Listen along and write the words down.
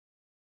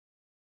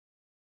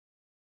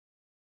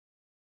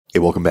Hey,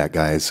 welcome back,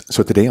 guys.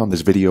 So today on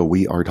this video,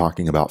 we are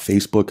talking about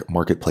Facebook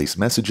Marketplace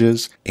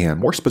messages,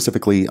 and more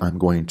specifically, I'm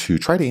going to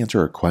try to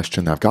answer a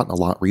question that I've gotten a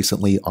lot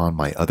recently on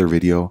my other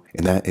video,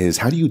 and that is,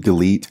 how do you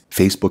delete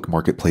Facebook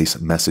Marketplace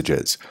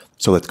messages?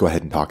 So let's go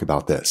ahead and talk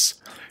about this.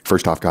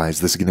 First off,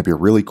 guys, this is going to be a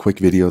really quick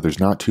video. There's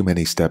not too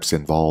many steps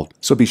involved,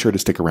 so be sure to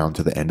stick around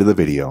to the end of the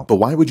video. But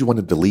why would you want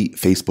to delete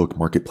Facebook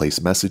Marketplace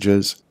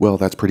messages? Well,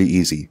 that's pretty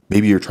easy.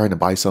 Maybe you're trying to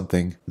buy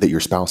something that your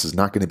spouse is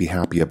not going to be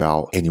happy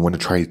about, and you want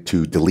to try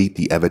to delete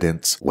the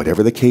evidence.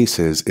 Whatever the case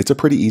is, it's a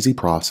pretty easy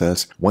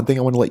process. One thing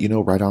I want to let you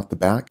know right off the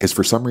bat is,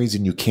 for some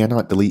reason, you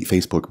cannot delete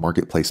Facebook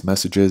Marketplace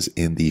messages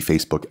in the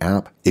Facebook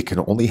app. It can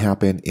only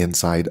happen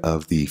inside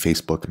of the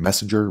Facebook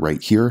Messenger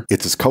right here.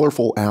 It's this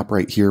colorful app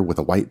right here with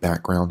a white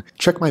background.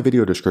 Check my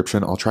video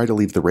description. I'll try to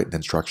leave the written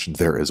instructions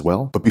there as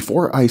well. But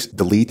before I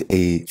delete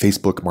a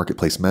Facebook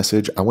Marketplace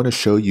message, I want to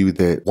show you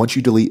that once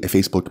you delete a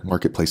Facebook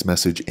Marketplace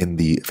message in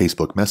the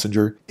Facebook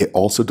Messenger, it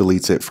also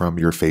deletes it from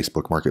your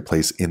Facebook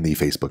Marketplace in the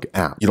Facebook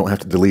app. You don't have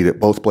to delete it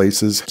both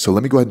places. So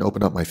let me go ahead and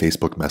open up my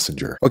Facebook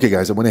Messenger. Okay,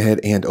 guys, I went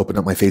ahead and opened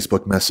up my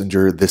Facebook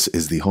Messenger. This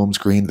is the home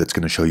screen that's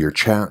going to show your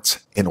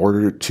chats. In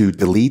order to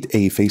delete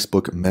a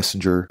Facebook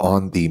Messenger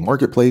on the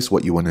Marketplace,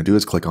 what you want to do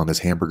is click on this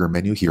hamburger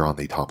menu here on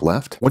the top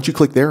left. Once you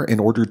click there, in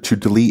order to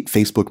delete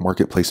Facebook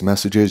Marketplace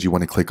messages, you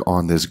want to click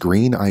on this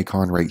green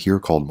icon right here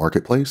called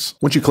Marketplace.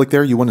 Once you click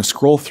there, you want to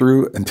scroll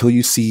through until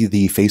you see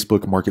the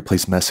Facebook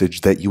Marketplace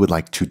message that you would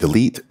like to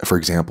delete. For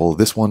example,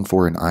 this one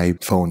for an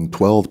iPhone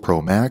 12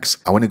 Pro Max.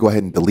 I want to go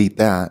ahead and delete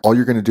that. All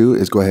you're going to do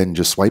is go ahead and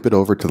just swipe it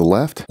over to the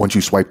left. Once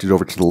you swiped it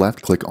over to the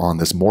left, click on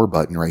this More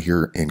button right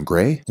here in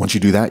gray. Once you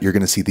do that, you're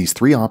going to see these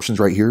three options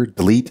right here: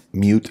 delete,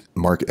 mute,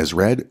 mark as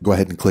read. Go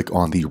ahead and click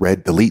on the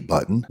red delete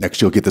button. Next,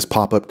 you'll get this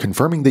pop-up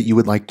confirming that you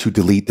would like to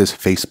delete this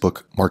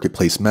Facebook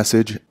Marketplace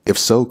message. If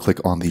so,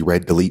 click on the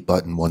red delete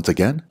button once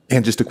again.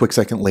 And just a quick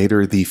second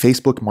later, the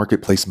Facebook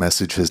Marketplace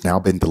message has now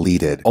been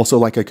deleted. Also,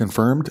 like I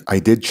confirmed, I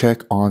did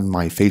check on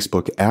my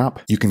Facebook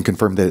app. You can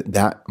confirm that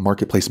that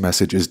Marketplace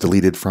message is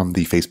deleted from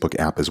the Facebook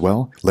app as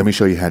well. Let me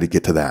show you how to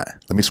get to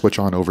that. Let me switch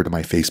on over to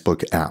my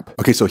Facebook app.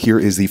 Okay, so here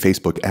is the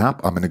Facebook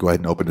app. I'm going to go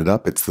ahead and open it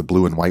up. It's the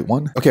blue and white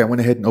one. Okay, I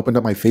went ahead and opened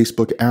up my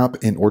Facebook app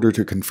in order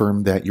to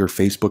confirm that your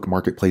Facebook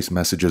Marketplace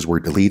messages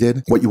were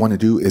deleted. What you want to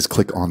do is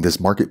click on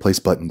this Marketplace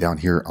button down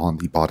here on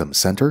the bottom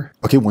center.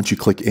 Okay, once you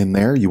click in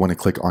there, you want to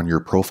click on your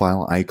profile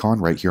icon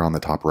right here on the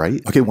top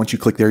right. Okay, once you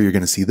click there, you're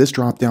going to see this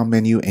drop down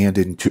menu, and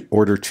in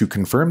order to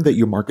confirm that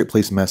your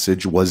Marketplace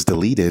message was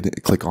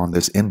deleted, click on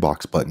this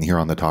inbox button here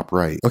on the top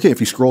right. Okay, if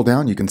you scroll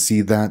down, you can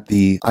see that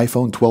the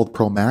iPhone 12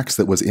 Pro Max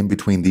that was in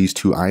between these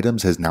two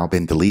items has now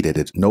been deleted.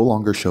 It no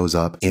longer shows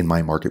up in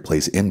my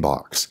Marketplace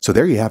inbox. So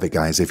there you have it,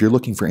 guys. If you're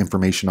looking for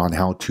information on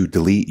how to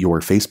delete your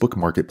Facebook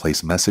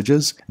Marketplace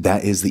messages,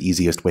 that is the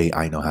easiest way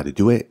I know how to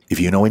do it. If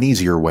you know an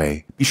easier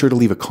way, be sure to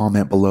leave a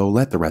comment below.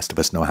 Let the rest of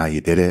us know how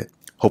you did it.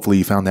 Hopefully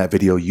you found that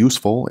video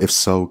useful. If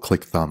so,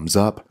 click thumbs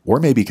up, or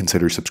maybe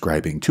consider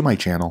subscribing to my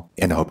channel,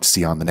 and I hope to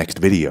see you on the next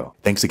video.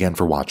 Thanks again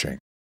for watching.